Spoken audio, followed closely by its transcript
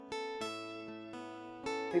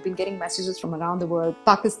We've been getting messages from around the world,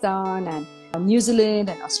 Pakistan and New Zealand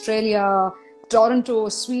and Australia, Toronto,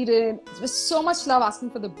 Sweden. There's so much love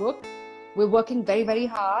asking for the book. We're working very, very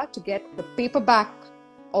hard to get the paperback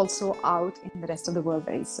also out in the rest of the world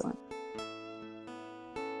very soon.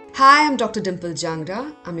 Hi, I'm Dr. Dimple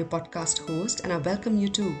Jangra. I'm your podcast host and I welcome you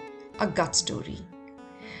to A Gut Story.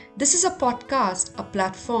 This is a podcast, a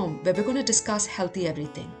platform where we're going to discuss healthy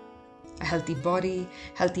everything. A healthy body,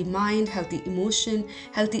 healthy mind, healthy emotion,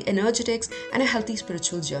 healthy energetics, and a healthy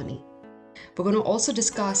spiritual journey. We're going to also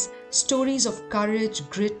discuss stories of courage,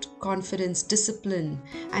 grit, confidence, discipline,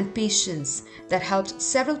 and patience that helped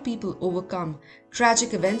several people overcome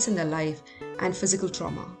tragic events in their life and physical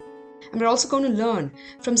trauma. And we're also going to learn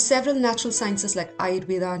from several natural sciences like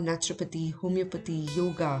Ayurveda, naturopathy, homeopathy,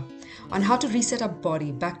 yoga on how to reset our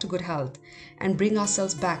body back to good health and bring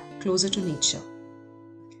ourselves back closer to nature.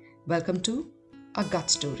 Welcome to A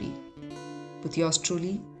Gut Story with yours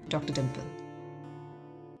truly, Dr. Dimple.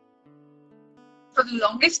 For the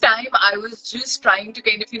longest time, I was just trying to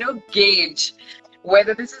gauge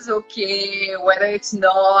whether this is okay, whether it's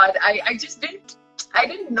not. I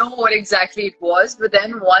didn't know what exactly it was. But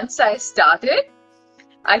then once I started,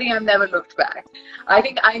 I think I've never looked back. I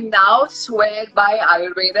think I now swear by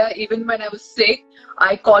Ayurveda. Even when I was sick,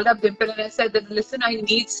 I called up Dimple and I said that, listen, I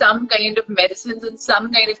need some kind of medicines and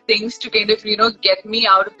some kind of things to get me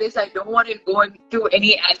out of this. I don't want to go into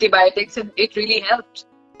any antibiotics, and it really helped.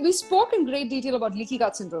 We spoke in great detail about leaky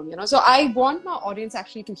gut syndrome, So I want my audience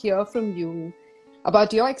actually to hear from you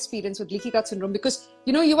about your experience with leaky gut syndrome, because,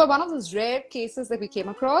 you were one of those rare cases that we came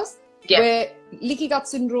across where leaky gut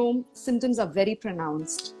syndrome symptoms are very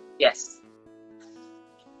pronounced. Yes.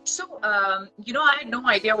 So, I had no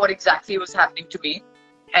idea what exactly was happening to me,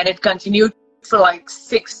 and it continued for like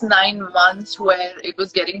 6-9 months where it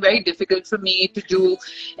was getting very difficult for me to do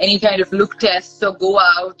any kind of look tests or go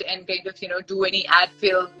out and do any ad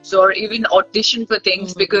films or even audition for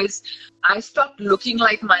things because I stopped looking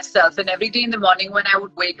like myself. And every day in the morning when I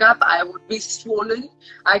would wake up, I would be swollen.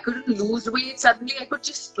 I couldn't lose weight. Suddenly I could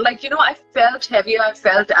just I felt heavier. I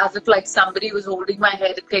felt as if like somebody was holding my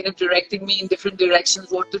head and directing me in different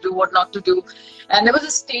directions, what to do, what not to do. And there was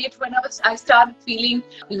a state when I started feeling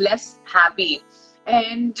less happy.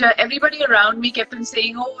 And everybody around me kept on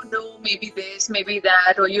saying, oh no, maybe this, maybe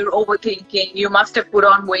that, or you're overthinking, you must have put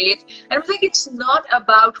on weight. And I was like, it's not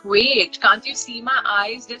about weight. Can't you see my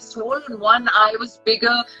eyes? They're swollen. One eye was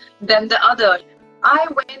bigger than the other. I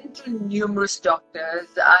went to numerous doctors.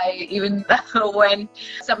 When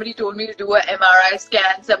somebody told me to do an MRI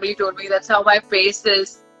scan, somebody told me that's how my face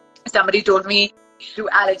is. Somebody told me to do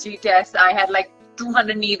allergy tests. I had like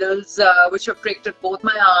 200 needles which were pricked at both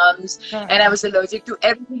my arms, and I was allergic to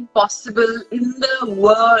everything possible in the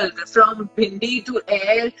world, from bhindi to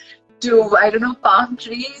air to palm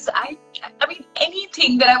trees. I mean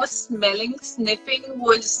anything that I was smelling, sniffing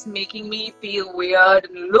was making me feel weird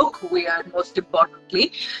and look weird, most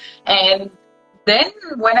importantly. And then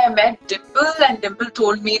when I met Dimple, and Dimple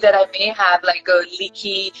told me that I may have like a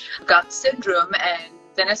leaky gut syndrome, and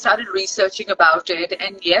then I started researching about it,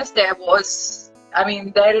 and yes, there it was,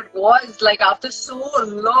 like after so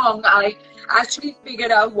long, I actually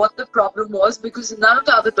figured out what the problem was, because none of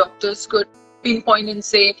the other doctors could pinpoint and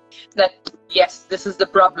say that, yes, this is the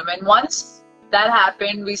problem. And once that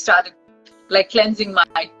happened, we started cleansing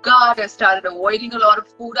my gut. I started avoiding a lot of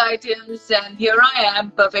food items, and here I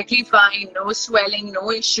am, perfectly fine, no swelling,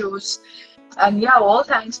 no issues. And all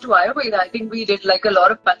thanks to Ayurveda. I think we did a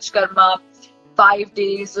lot of Panchkarma, 5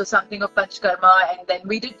 days or something of Panchkarma, and then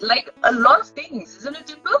we did a lot of things, isn't it,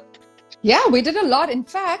 Dimple? Yeah, we did a lot. In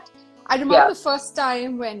fact, I remember the first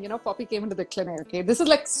time when, Poppy came into the clinic, okay? This is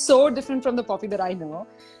so different from the Poppy that I know.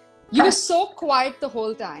 You were so quiet the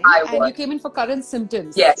whole time, and you came in for Karan's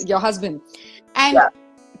symptoms, your husband. And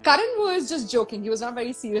Karan was just joking. He was not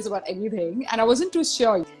very serious about anything, and I wasn't too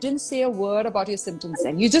sure. You didn't say a word about your symptoms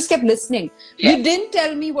then. You just kept listening. You didn't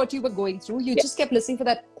tell me what you were going through. You just kept listening for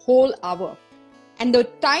that whole hour. And the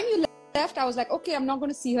time you left, I was like, okay, I'm not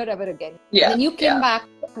going to see her ever again. And then you came back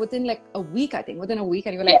within a week, I think. Within a week,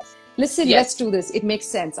 and you were like, listen, let's do this. It makes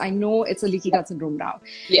sense. I know it's a leaky gut syndrome now.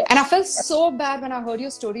 And I felt so bad when I heard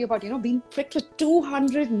your story about, being pricked with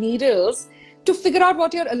 200 needles to figure out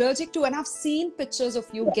what you're allergic to. And I've seen pictures of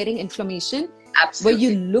you getting inflammation where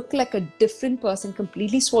you look like a different person,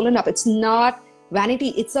 completely swollen up. It's not vanity.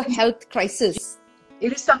 It's a health crisis.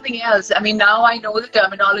 It is something else. I mean, now I know the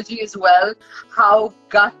terminology as well, how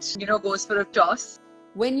gut, goes for a toss.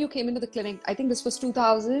 when you came into the clinic, I think this was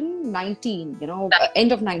 2019,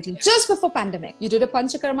 end of 19, just before pandemic. You did a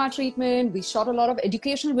Panchakarma treatment. We shot a lot of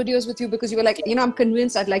educational videos with you because you were like, I'm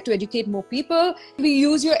convinced I'd like to educate more people. We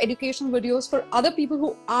use your educational videos for other people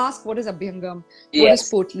who ask, what is Abhyangam? What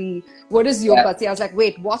is Potli? What is Yoga? I was like,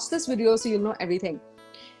 wait, watch this video so you'll know everything.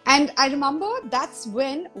 And I remember that's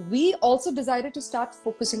when we also decided to start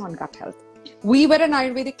focusing on gut health. We were an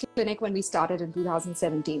Ayurvedic clinic when we started in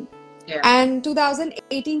 2017. And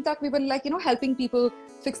 2018, we were like, helping people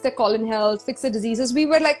fix their colon health, fix their diseases. We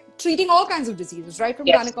were like treating all kinds of diseases, right? From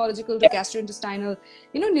gynecological to gastrointestinal,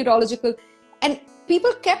 neurological. And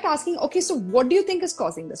people kept asking, okay, so what do you think is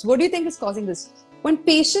causing this? What do you think is causing this? When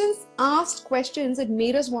patients asked questions, it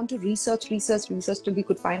made us want to research till we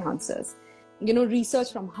could find answers.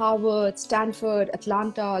 Research from Harvard, Stanford,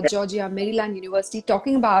 Atlanta, Georgia, Maryland University,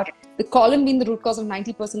 talking about the colon being the root cause of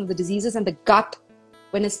 90% of the diseases, and the gut,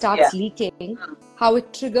 when it starts leaking, how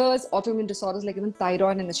it triggers autoimmune disorders like even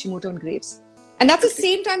thyroid and Hashimoto and Graves. And that's the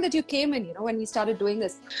same time that you came in, when we started doing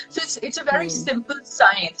this. So it's a very simple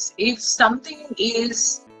science. If something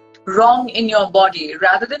is wrong in your body,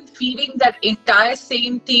 rather than feeding that entire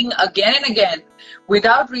same thing again and again,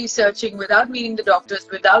 without researching, without meeting the doctors,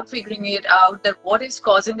 without figuring it out, that what is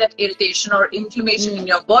causing that irritation or inflammation in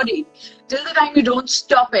your body, till the time you don't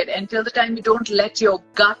stop it, and till the time you don't let your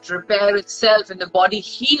gut repair itself and the body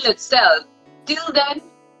heal itself, till then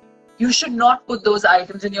you should not put those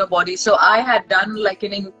items in your body. So I had done like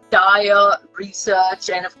an entire research,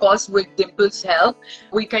 and of course with Dimple's help,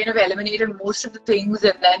 we kind of eliminated most of the things,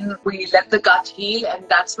 and then we let the gut heal. And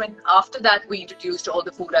that's when, after that, we introduced all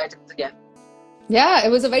the food items again. Yeah, it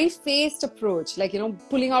was a very phased approach, like,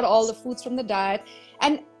 pulling out all the foods from the diet.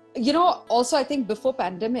 And, also I think before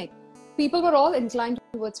pandemic, people were all inclined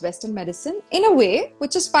towards Western medicine in a way,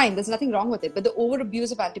 which is fine. There's nothing wrong with it. But the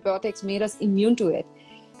overabuse of antibiotics made us immune to it.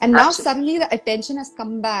 And now suddenly the attention has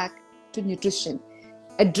come back to nutrition.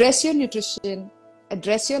 Address your nutrition,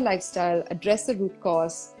 address your lifestyle, address the root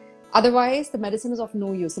cause. Otherwise, the medicine is of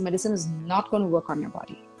no use. The medicine is not going to work on your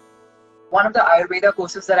body. One of the Ayurveda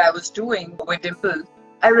courses that I was doing with Dimple,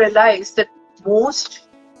 I realized that most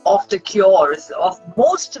of the cures of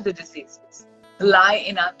most of the diseases lie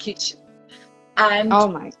in our kitchen. And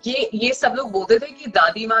ye sab log bolte the ki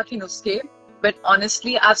dadi maa ki nuske, but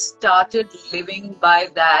honestly, I've started living by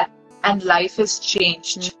that, and life has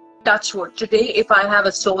changed. Touch wood. Today, if I have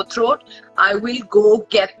a sore throat, I will go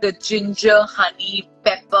get the ginger, honey,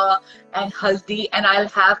 pepper, and haldi, and I'll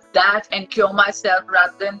have that and cure myself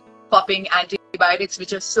rather than popping antibiotics,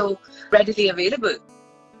 which are so readily available.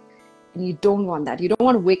 And you don't want that. You don't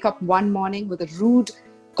want to wake up one morning with a rude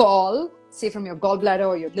call, say from your gallbladder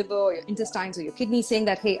or your liver or your intestines or your kidney, saying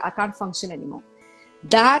that, hey, I can't function anymore.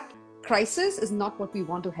 That crisis is not what we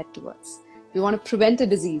want to head towards. We want to prevent a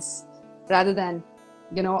disease rather than,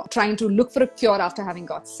 trying to look for a cure after having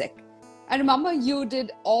got sick. I remember you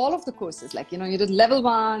did all of the courses, like, you did level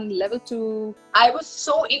 1, level 2. I was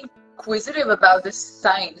so inquisitive about this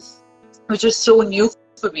science, which is so new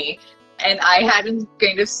for me, and I hadn't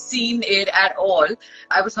kind of seen it at all.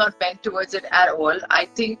 I was not bent towards it at all. I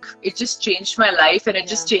think it just changed my life, and it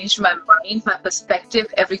just changed my mind, my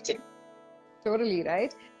perspective, everything. Totally,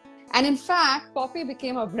 right? And in fact, Poppy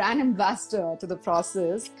became a brand ambassador to the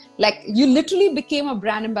process. Like, you literally became a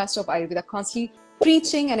brand ambassador of Ayurveda, constantly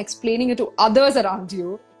preaching and explaining it to others around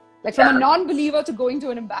you. Like, from a non-believer to going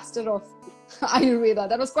to an ambassador of Ayurveda.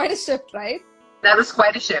 That was quite a shift, right? That was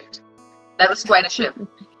quite a shift.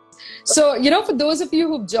 So, for those of you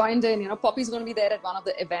who've joined in, Poppy's going to be there at one of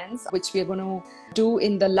the events, which we're going to do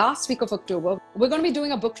in the last week of October. We're going to be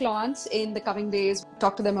doing a book launch in the coming days.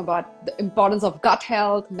 Talk to them about the importance of gut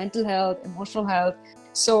health, mental health, emotional health.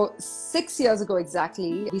 So 6 years ago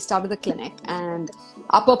exactly, we started the clinic, and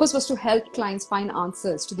our purpose was to help clients find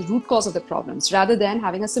answers to the root cause of their problems rather than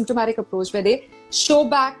having a symptomatic approach where they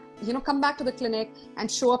come back to the clinic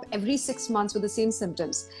and show up every 6 months with the same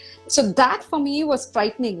symptoms. So that for me was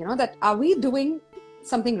frightening, that are we doing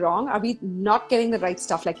something wrong? Are we not getting the right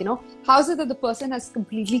stuff? Like, how is it that the person has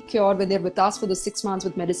completely cured when they're with us for the 6 months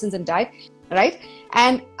with medicines and diet, right?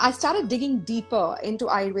 And I started digging deeper into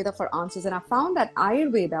Ayurveda for answers, and I found that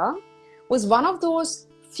Ayurveda was one of those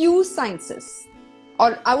few sciences,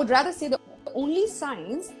 or I would rather say the only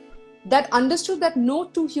science that understood that no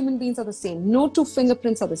two human beings are the same, no two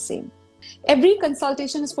fingerprints are the same. Every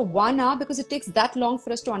consultation is for 1 hour because it takes that long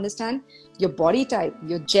for us to understand your body type,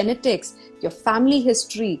 your genetics, your family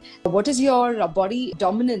history, what is your body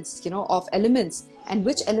dominance, of elements, and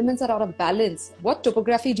which elements are out of balance, what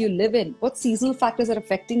topography do you live in, what seasonal factors are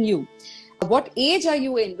affecting you, What age are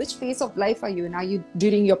you in? Which phase of life are you in? Are you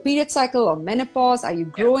during your period cycle or menopause? Are you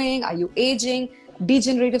growing? Are you aging?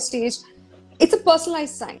 Degenerative stage? It's a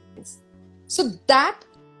personalized science. So that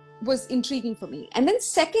was intriguing for me. And then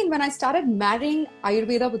second, when I started marrying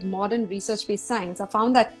Ayurveda with modern research-based science, I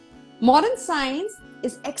found that modern science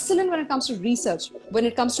is excellent when it comes to research, when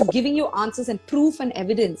it comes to giving you answers and proof and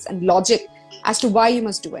evidence and logic as to why you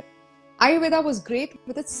must do it. Ayurveda was great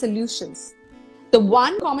with its solutions. The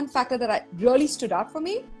one common factor that really stood out for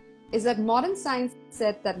me is that modern science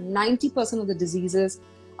said that 90% of the diseases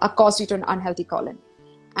are caused due to an unhealthy colon.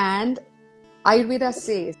 And Ayurveda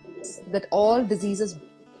says that all diseases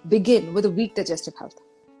begin with a weak digestive health.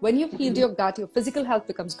 When you've healed your gut, your physical health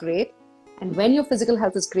becomes great. And when your physical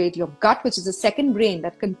health is great, your gut, which is the second brain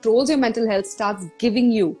that controls your mental health, starts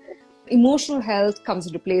giving you emotional health comes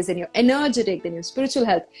into place, and you're energetic, then your spiritual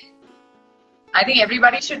health. I think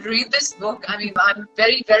everybody should read this book. I mean, I'm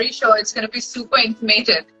very, very sure it's going to be super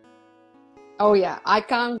informative. Oh yeah, I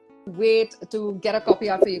can't wait to get a copy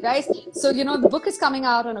out for you guys. So, the book is coming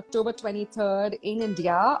out on October 23rd in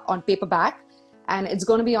India on paperback, and it's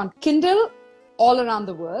going to be on Kindle all around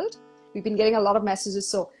the world. We've been getting a lot of messages.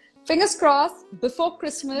 So fingers crossed, before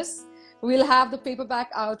Christmas, we'll have the paperback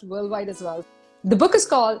out worldwide as well. The book is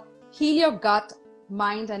called Heal Your Gut,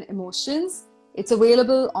 Mind and Emotions. It's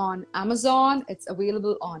available on Amazon. It's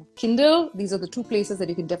available on Kindle. These are the two places that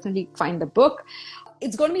you can definitely find the book.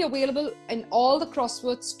 It's going to be available in all the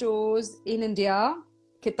crossword stores in India,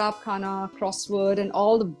 Kitab Khana, Crossword, and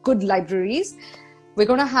all the good libraries. We're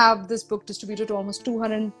going to have this book distributed to almost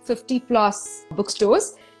 250 plus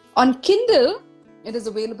bookstores. On Kindle, it is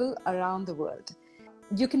available around the world.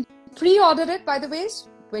 You can pre-order it, by the way.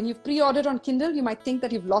 When you've pre-ordered on Kindle, you might think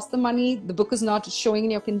that you've lost the money. The book is not showing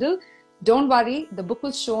in your Kindle. Don't worry, the book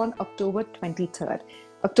will show on October 23rd.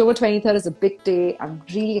 October 23rd is a big day. I'm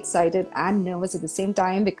really excited and nervous at the same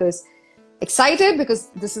time because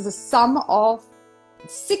this is a sum of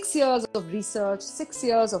 6 years of research, 6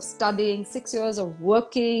 years of studying, 6 years of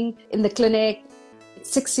working in the clinic,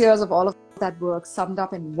 6 years of all of that work summed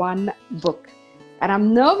up in one book. And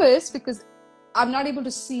I'm nervous because I'm not able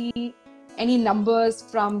to see any numbers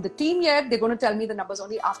from the team yet. They're going to tell me the numbers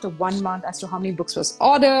only after 1 month as to how many books was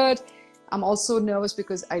ordered. I'm also nervous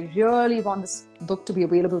because I really want this book to be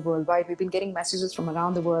available worldwide. We've been getting messages from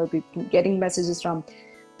around the world. We've been getting messages from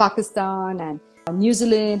Pakistan and New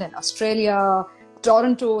Zealand and Australia,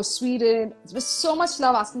 Toronto, Sweden. There's so much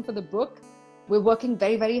love asking for the book. We're working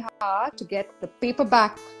very, very hard to get the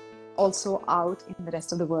paperback also out in the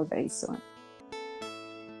rest of the world very soon.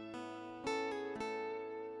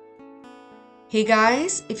 Hey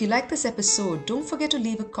guys, if you like this episode, don't forget to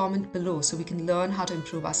leave a comment below so we can learn how to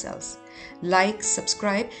improve ourselves. Like,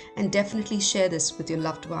 subscribe, and definitely share this with your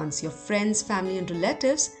loved ones, your friends, family, and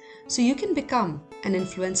relatives so you can become an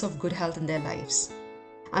influencer of good health in their lives.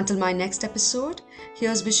 Until my next episode,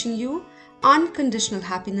 here's wishing you unconditional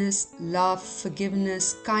happiness, love,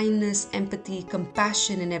 forgiveness, kindness, empathy,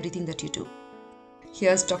 compassion in everything that you do.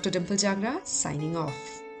 Here's Dr. Dimple Jangra signing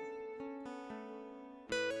off.